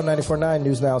Radio 94.9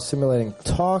 News Now, Stimulating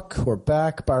Talk. We're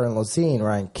back. Byron Lazine,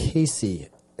 Ryan Casey,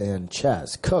 and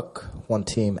Chaz Cook, one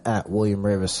team at William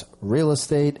Ravis Real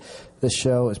Estate. This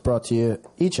show is brought to you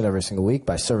each and every single week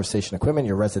by Service Station Equipment,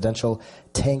 your residential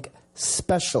tank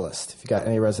specialist. If you got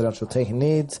any residential tanking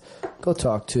needs, go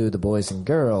talk to the boys and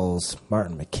girls,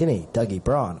 Martin McKinney, Dougie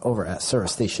Braun, over at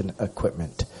Service Station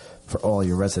Equipment for all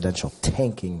your residential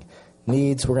tanking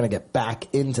needs. We're going to get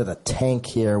back into the tank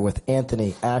here with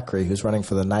Anthony Acri, who's running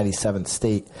for the 97th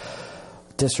State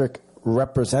District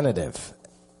Representative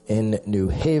in New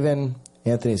Haven.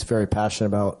 Anthony's very passionate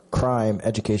about crime,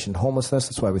 education, homelessness.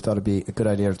 That's why we thought it'd be a good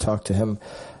idea to talk to him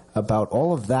about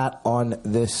all of that on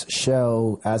this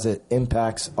show as it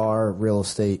impacts our real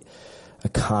estate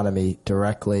economy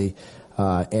directly.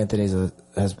 Anthony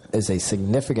is a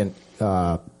significant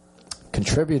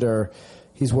contributor.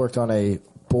 He's worked on a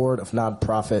board of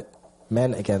nonprofit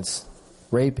Men Against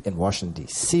Rape in Washington,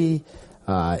 D.C.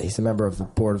 He's a member of the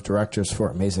board of directors for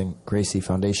Amazing Gracie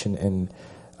Foundation in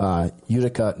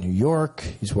Utica, New York.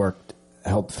 He's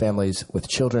helped families with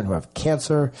children who have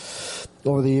cancer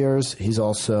over the years. He's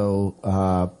also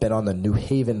been on the New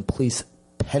Haven Police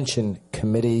Pension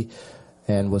Committee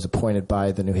and was appointed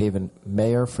by the New Haven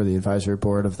mayor for the advisory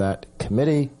board of that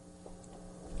committee.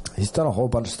 he's done a whole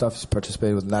bunch of stuff. He's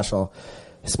participated with the National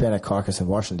Hispanic Caucus in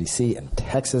Washington, D.C. and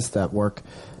Texas. That work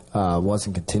was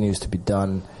and continues to be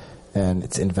done, and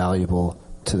it's invaluable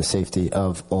to the safety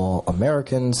of all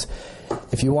Americans.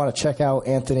 If you want to check out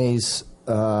Anthony's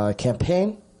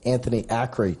campaign,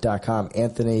 AnthonyAcri.com,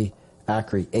 Anthony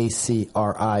Acri,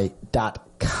 ACRI.com,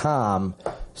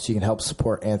 so you can help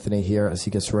support Anthony here as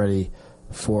he gets ready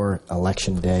for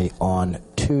Election Day on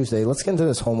Tuesday. Let's get into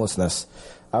this homelessness.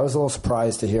 I was a little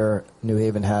surprised to hear New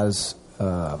Haven has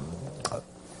a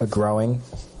growing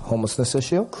homelessness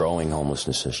issue. Growing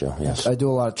homelessness issue, yes. I do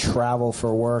a lot of travel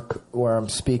for work where I'm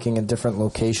speaking in different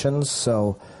locations,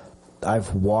 so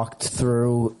I've walked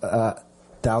through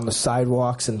down the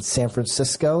sidewalks in San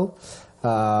Francisco.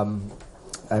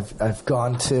 I've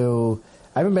gone to...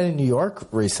 I haven't been in New York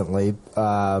recently,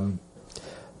 but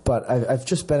I've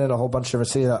just been in a whole bunch of different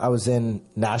cities. I was in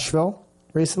Nashville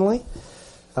recently.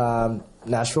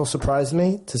 Nashville surprised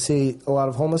me to see a lot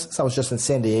of homelessness. I was just in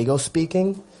San Diego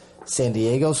speaking. San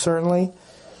Diego, certainly,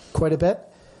 quite a bit.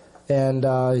 And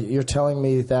you're telling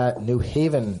me that New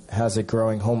Haven has a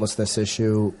growing homelessness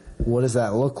issue. What does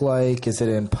that look like? Is it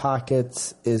in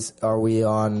pockets? Are we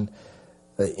on,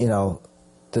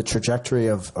 the trajectory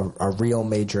of a real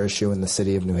major issue in the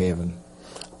city of New Haven?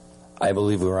 I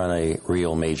believe we're on a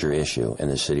real major issue in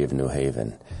the city of New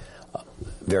Haven.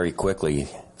 Very quickly,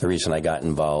 the reason I got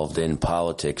involved in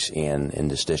politics and in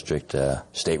this district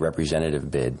state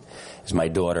representative bid is my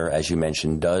daughter, as you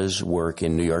mentioned, does work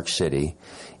in New York City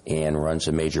and runs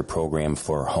a major program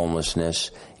for homelessness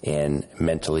and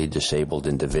mentally disabled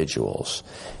individuals.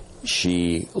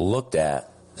 She looked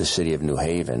at the city of New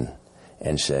Haven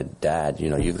and said, Dad,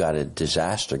 you've got a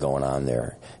disaster going on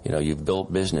there. You've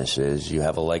built businesses, you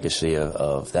have a legacy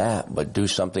of that, but do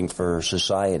something for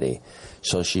society.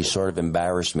 So she sort of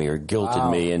embarrassed me or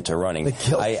guilted me into running.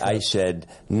 I said,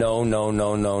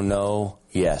 no,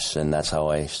 yes, and that's how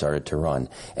I started to run.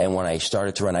 And when I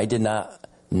started to run, I did not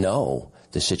know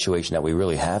the situation that we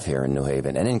really have here in New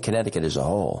Haven and in Connecticut as a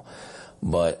whole.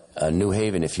 But New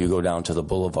Haven, if you go down to the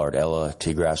boulevard, Ella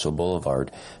T. Grasso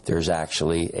Boulevard, there's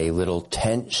actually a little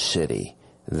tent city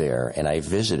there, and I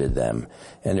visited them.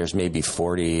 And there's maybe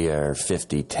 40 or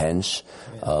 50 tents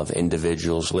of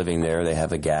individuals living there. They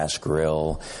have a gas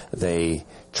grill. They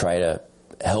try to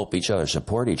help each other,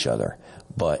 support each other.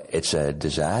 But it's a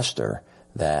disaster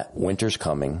that winter's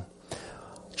coming.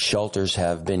 Shelters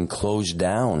have been closed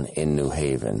down in New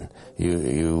Haven.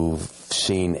 You've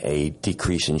seen a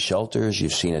decrease in shelters.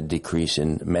 You've seen a decrease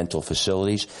in mental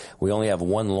facilities. We only have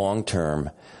one long-term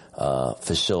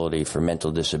facility for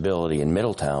mental disability in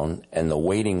Middletown, and the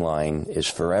waiting line is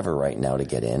forever right now to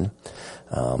get in.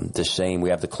 The same, we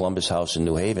have the Columbus House in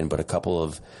New Haven, but a couple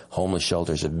of homeless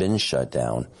shelters have been shut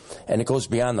down. And it goes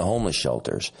beyond the homeless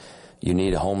shelters. You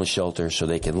need a homeless shelter so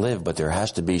they can live, but there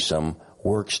has to be some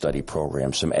work study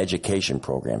programs, some education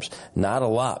programs. Not a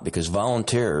lot, because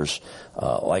volunteers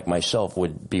like myself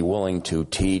would be willing to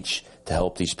teach, to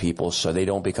help these people so they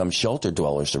don't become shelter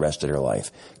dwellers the rest of their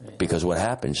life. Because what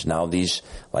happens now, these,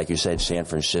 like you said, San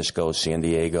Francisco, San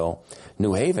Diego,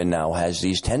 New Haven now has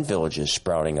these tent villages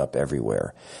sprouting up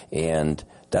everywhere. And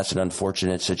that's an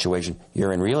unfortunate situation.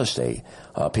 You're in real estate.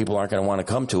 People aren't going to want to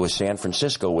come to a San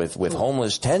Francisco with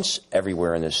homeless tents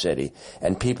everywhere in the city,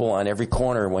 and people on every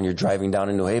corner when you're driving down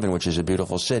in New Haven, which is a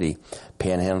beautiful city,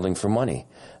 panhandling for money.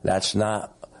 That's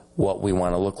not what we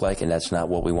want to look like, and that's not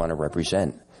what we want to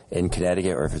represent in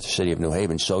Connecticut or for the city of New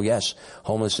Haven. So, yes,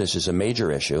 homelessness is a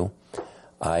major issue.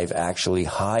 I've actually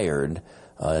hired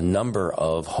a number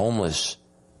of homeless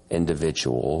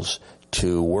individuals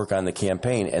to work on the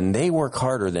campaign, and they work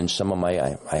harder than some of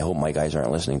my, I hope my guys aren't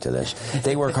listening to this,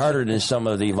 they work harder than some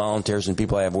of the volunteers and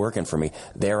people I have working for me.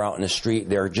 They're out in the street,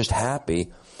 they're just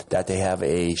happy that they have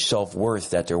a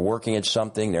self-worth, that they're working at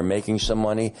something, they're making some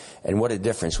money, and what a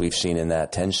difference we've seen in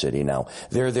that tent city now.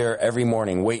 They're there every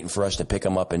morning waiting for us to pick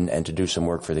them up and to do some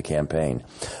work for the campaign.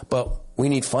 But we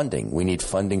need funding. We need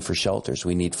funding for shelters.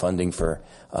 We need funding for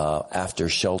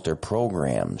after-shelter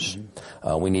programs.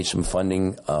 We need some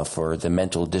funding for the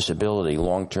mental disability,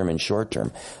 long-term and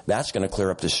short-term. That's going to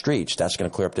clear up the streets. That's going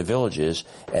to clear up the villages,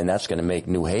 and that's going to make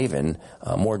New Haven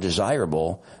more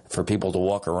desirable for people to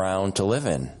walk around, to live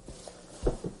in.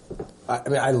 I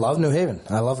mean, I love New Haven.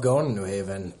 I love going to New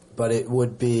Haven, but it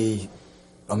would be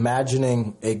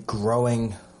imagining a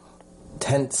growing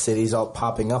tent cities all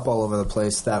popping up all over the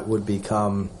place that would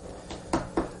become.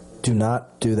 Do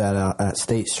not do that at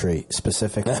State Street,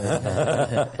 specifically.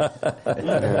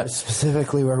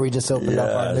 Specifically where we just opened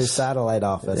up our new satellite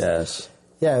office. Yes.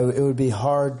 Yeah, it would be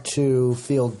hard to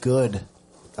feel good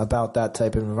about that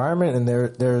type of environment, and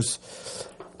there's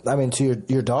I mean, to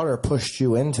your daughter pushed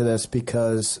you into this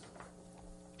because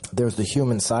there's the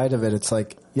human side of it. It's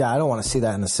like, yeah, I don't want to see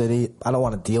that in the city. I don't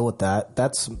want to deal with that.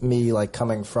 That's me, like,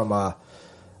 coming from a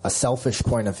selfish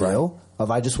point of view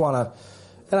of I just want to,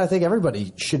 and I think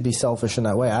everybody should be selfish in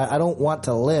that way. I don't want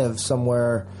to live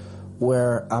somewhere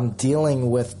where I'm dealing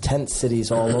with tent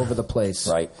cities all over the place.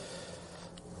 Right.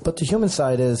 But the human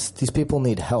side is these people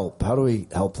need help. How do we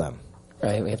help them?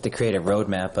 Right, we have to create a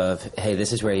roadmap of, hey,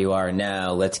 this is where you are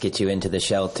now. Let's get you into the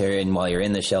shelter, and while you're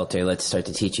in the shelter, let's start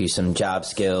to teach you some job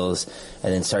skills,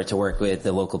 and then start to work with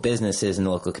the local businesses and the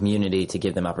local community to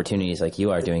give them opportunities like you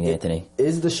are doing, Anthony.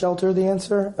 Is the shelter the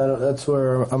answer? That's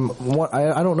where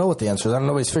I don't know what the answer is. I don't know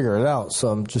nobody's figured it out, so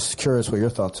I'm just curious what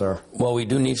your thoughts are. Well, we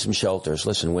do need some shelters.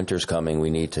 Listen, winter's coming. We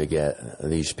need to get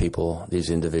these people, these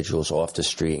individuals off the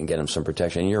street and get them some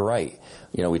protection. And you're right.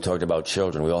 You know, we talked about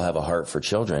children. We all have a heart for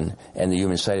children, and the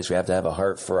human side is we have to have a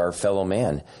heart for our fellow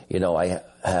man. You know, I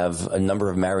have a number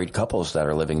of married couples that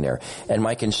are living there. And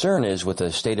my concern is with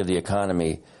the state of the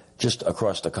economy just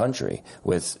across the country,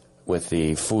 with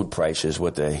the food prices,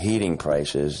 with the heating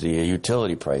prices, the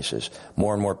utility prices,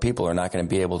 more and more people are not going to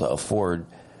be able to afford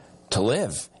to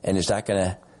live. And is that going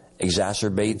to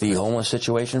exacerbate the homeless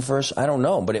situation for us? I don't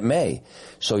know, but it may.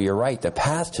 So you're right. The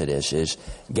path to this is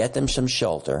get them some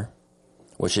shelter,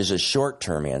 which is a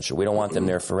short-term answer. We don't want them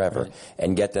there forever.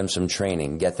 And get them some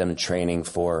training. Get them training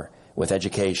with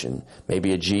education,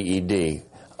 maybe a GED.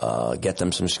 Get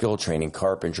them some skill training,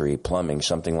 carpentry, plumbing,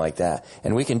 something like that.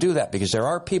 And we can do that because there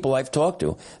are people I've talked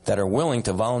to that are willing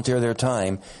to volunteer their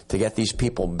time to get these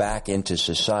people back into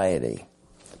society.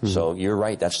 So you're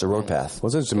right. That's the road path. Well,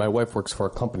 it's interesting. My wife works for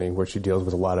a company where she deals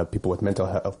with a lot of people with mental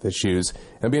health issues.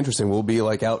 It'll be interesting. We'll be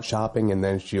like out shopping, and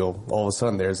then all of a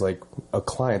sudden there's like a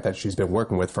client that she's been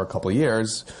working with for a couple of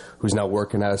years who's now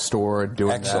working at a store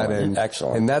doing that.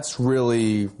 Excellent. And that's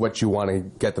really what you want to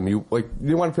get them. You want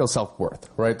to feel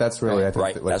self-worth, right? That's really, I think,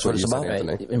 right. That's what it's about.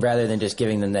 Right. And rather than just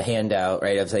giving them the handout,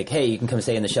 right, of like, hey, you can come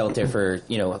stay in the shelter for,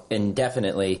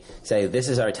 indefinitely, say, this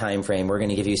is our time frame. We're going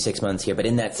to give you 6 months here, but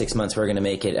in that 6 months, we're going to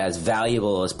make it as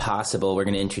valuable as possible. We're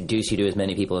going to introduce you to as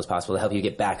many people as possible to help you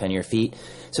get back on your feet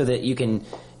so that you can,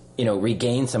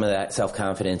 regain some of that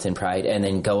self-confidence and pride and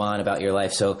then go on about your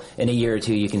life. So in a year or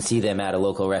two, you can see them at a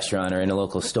local restaurant or in a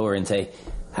local store and say,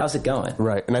 how's it going?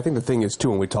 Right. And I think the thing is,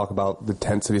 too, when we talk about the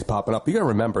tent cities popping up, you got to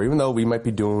remember, even though we might be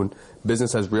doing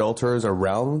business as realtors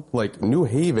around, like New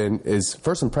Haven is,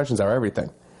 first impressions are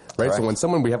everything. Right. Correct. So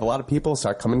when we have a lot of people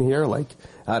start coming here, like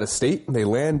out of state, they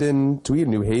land in Tweed,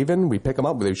 New Haven, we pick them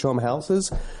up, we show them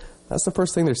houses. That's the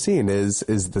first thing they're seeing is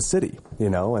the city,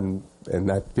 and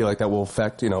I feel like that will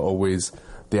affect, always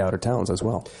the outer towns as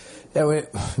well. Yeah, we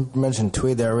mentioned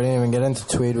Tweed there. We didn't even get into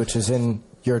Tweed, which is in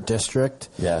your district.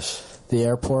 Yes. The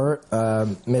airport.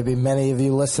 Maybe many of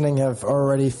you listening have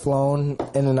already flown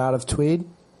in and out of Tweed.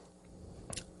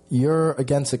 You're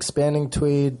against expanding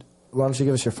Tweed. Why don't you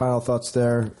give us your final thoughts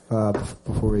there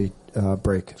before we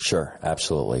break? Sure,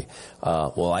 absolutely.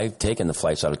 Well, I've taken the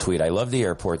flights out of Tweed. I love the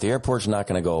airport. The airport's not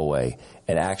going to go away.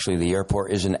 And actually, the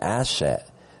airport is an asset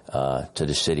to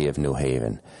the city of New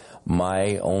Haven.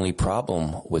 My only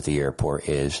problem with the airport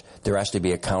is there has to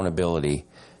be accountability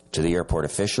to the airport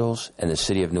officials and the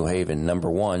city of New Haven. Number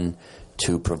one,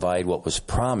 to provide what was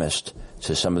promised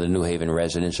to some of the New Haven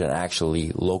residents and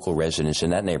actually local residents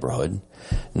in that neighborhood.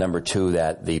 Number two,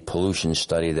 that the pollution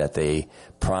study that they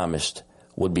promised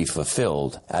would be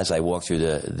fulfilled. As I walked through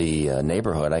the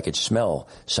neighborhood, I could smell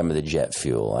some of the jet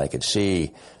fuel. I could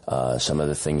see some of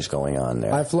the things going on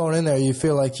there. I've flown in there. You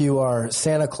feel like you are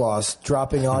Santa Claus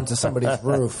dropping onto somebody's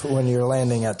roof when you're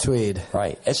landing at Tweed.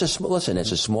 Right. It's a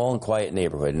small and quiet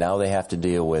neighborhood. Now they have to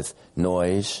deal with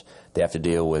noise. They have to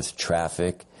deal with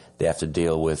traffic. They have to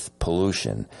deal with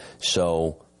pollution.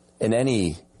 So in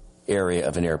any area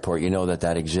of an airport, you know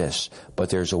that exists. But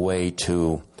there's a way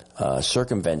to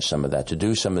circumvent some of that, to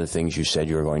do some of the things you said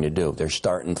you were going to do. They're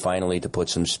starting finally to put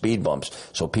some speed bumps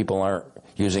so people aren't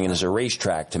using it as a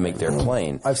racetrack to make their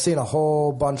plane. I've seen a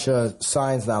whole bunch of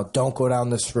signs now, don't go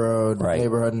down this road,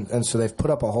 neighborhood. And so they've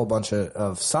put up a whole bunch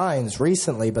of signs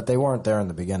recently, but they weren't there in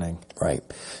the beginning. Right.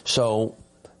 So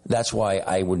that's why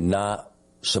I would not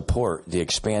support the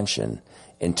expansion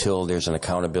until there's an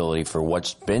accountability for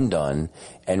what's been done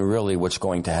and really what's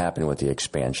going to happen with the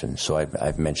expansion. So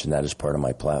I've mentioned that as part of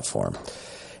my platform.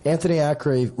 Anthony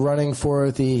Acri running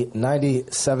for the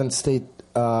 97th State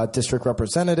District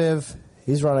Representative.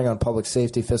 He's running on public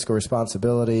safety, fiscal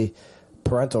responsibility,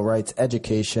 parental rights,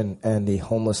 education, and the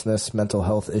homelessness, mental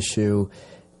health issue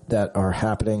that are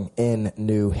happening in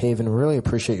New Haven. Really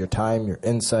appreciate your time, your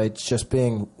insights, just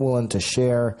being willing to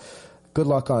share Good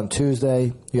luck on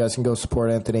Tuesday. You guys can go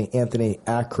support Anthony,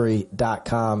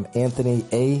 AnthonyAcri.com,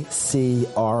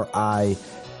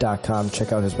 AnthonyACRI.com.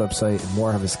 Check out his website and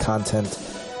more of his content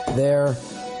there.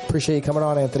 Appreciate you coming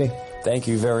on, Anthony. Thank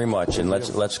you very much, and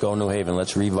let's go New Haven.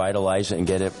 Let's revitalize it and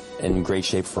get it in great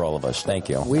shape for all of us. Thank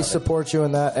you. We support you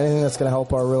in that. Anything that's going to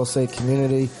help our real estate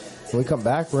community. When we come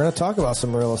back, we're going to talk about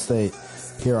some real estate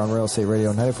here on Real Estate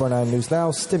Radio 94.9 News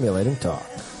Now, stimulating talk.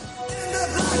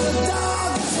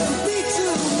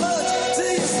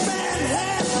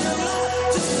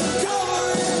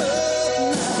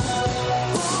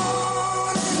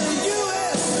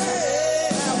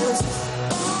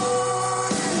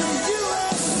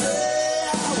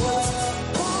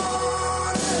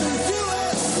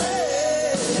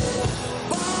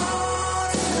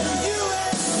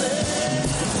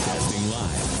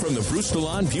 Bruce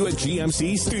Dillon Buick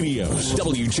GMC Studios,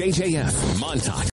 WJJF, Montauk.